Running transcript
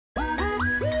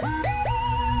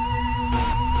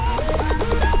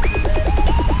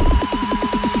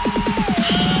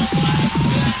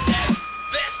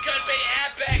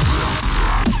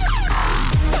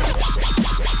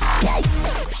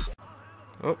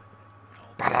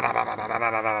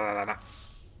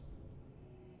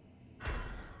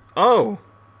Oh!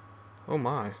 Oh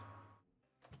my.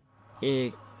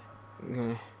 We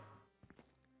gonna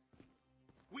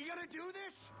do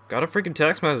this? Got a freaking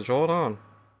text message, hold on.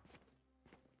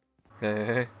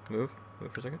 Hey, move for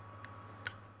a second.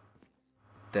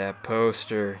 That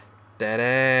poster. That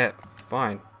ad.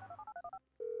 Fine.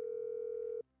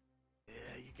 Yeah,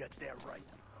 you got that right.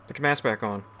 Put your mask back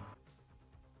on.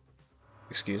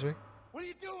 Excuse me? What are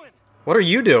you doing? What are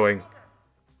you doing?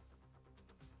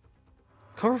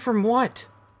 Cover from what?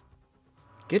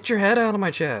 Get your head out of my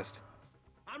chest.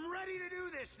 I'm ready to do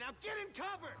this. Now get in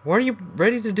cover. What are you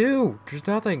ready to do? There's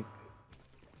nothing.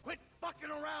 Quit fucking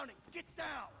around and get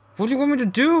down. What do you want me to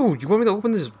do? You want me to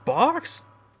open this box?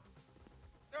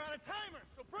 They're on a timer,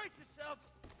 so brace yourselves.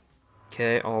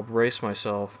 Okay, I'll brace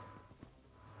myself.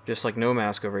 Just like No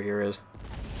Mask over here is.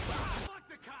 Fuck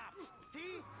the cops.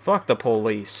 See? Fuck the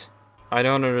police. I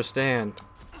don't understand.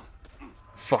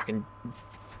 Fucking.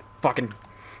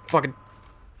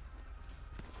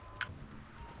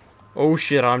 Oh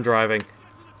shit, I'm driving.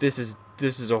 This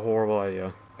is a horrible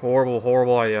idea.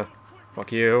 Horrible idea.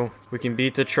 Fuck you. We can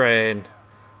beat the train.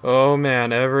 Oh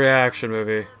man, every action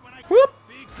movie. Whoop!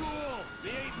 Be cool. We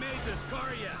ain't made this car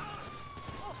yet.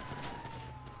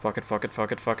 Fuck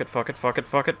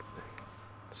it.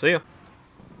 See ya.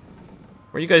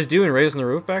 What are you guys doing, raising the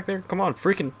roof back there? Come on,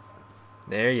 freaking.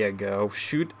 There you go.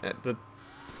 Shoot at the.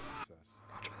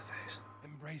 Punch him in the face.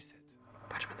 Embrace it.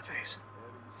 Punch him in the face.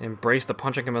 Embrace the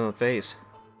punching him in the face.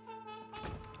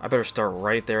 I better start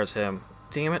right there as him.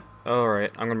 Damn it.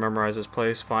 Alright, I'm gonna memorize this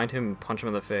place, find him, and punch him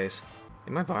in the face.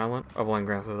 Am I violent? I'll blame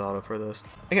Grand Theft Auto for this.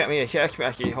 I got me a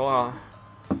yakbacky, hold on.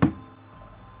 Did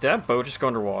that boat just go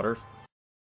underwater?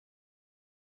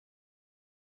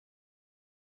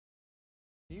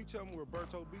 Can you tell me where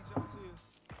Berto Beach House is?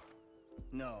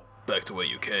 No. Back to where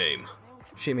you came.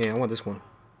 Shit, man, I want this one.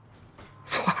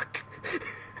 Fuck.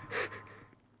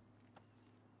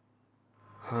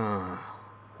 Huh.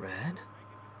 Red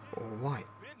or white?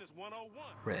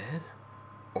 Red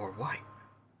or white?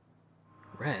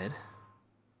 Red.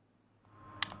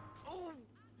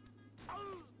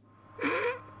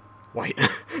 White.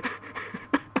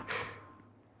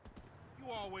 You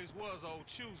always was old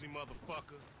choosy,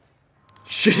 motherfucker.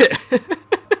 Shit. Did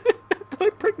I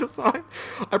break the sign?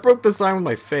 I broke the sign with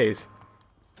my face.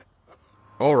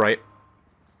 Alright.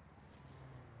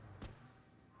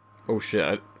 Oh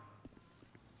shit.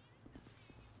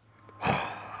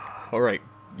 Alright.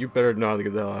 You better know how to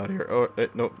get the hell out of here. Oh,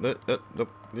 nope.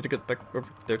 Need to get back over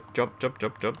there. Jump.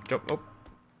 Oh.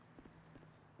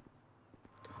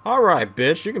 Alright,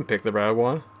 bitch. You can pick the red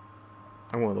one.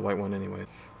 I want the white one anyway.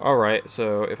 Alright,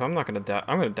 so if I'm not gonna die,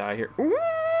 I'm gonna die here. Ooh,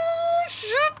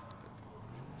 shit!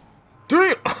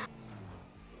 Damn!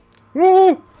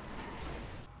 Woo!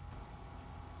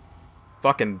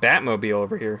 Fucking Batmobile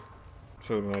over here.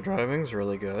 So my driving's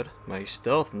really good. My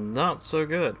stealth not so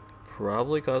good.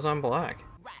 Probably because I'm black.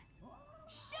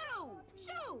 Shoo!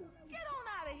 Get on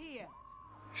out of here!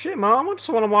 Shit, Mom, I just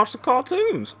want to watch some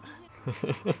cartoons.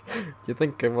 You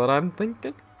think of what I'm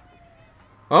thinking?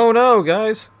 Oh no,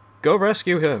 guys! Go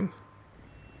rescue him.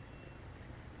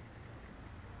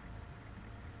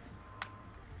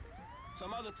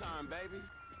 Some other time, baby.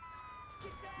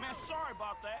 Man, sorry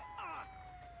about that.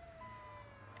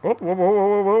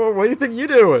 Whoa, what do you think you're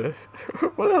doing?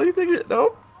 What the hell do you think you're...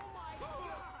 Nope.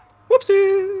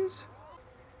 Whoopsies!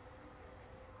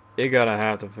 You're gonna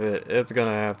have to fit. It's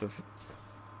gonna have to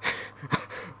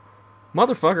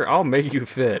Motherfucker, I'll make you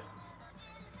fit.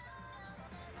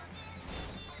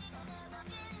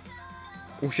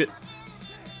 Oh shit.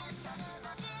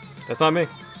 That's not me.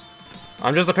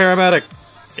 I'm just a paramedic.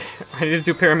 I need to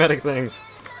do paramedic things.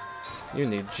 You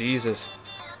need Jesus.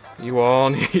 You all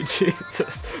need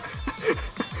Jesus.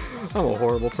 I'm a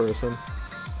horrible person.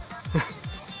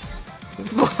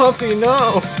 Fluffy,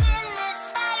 no!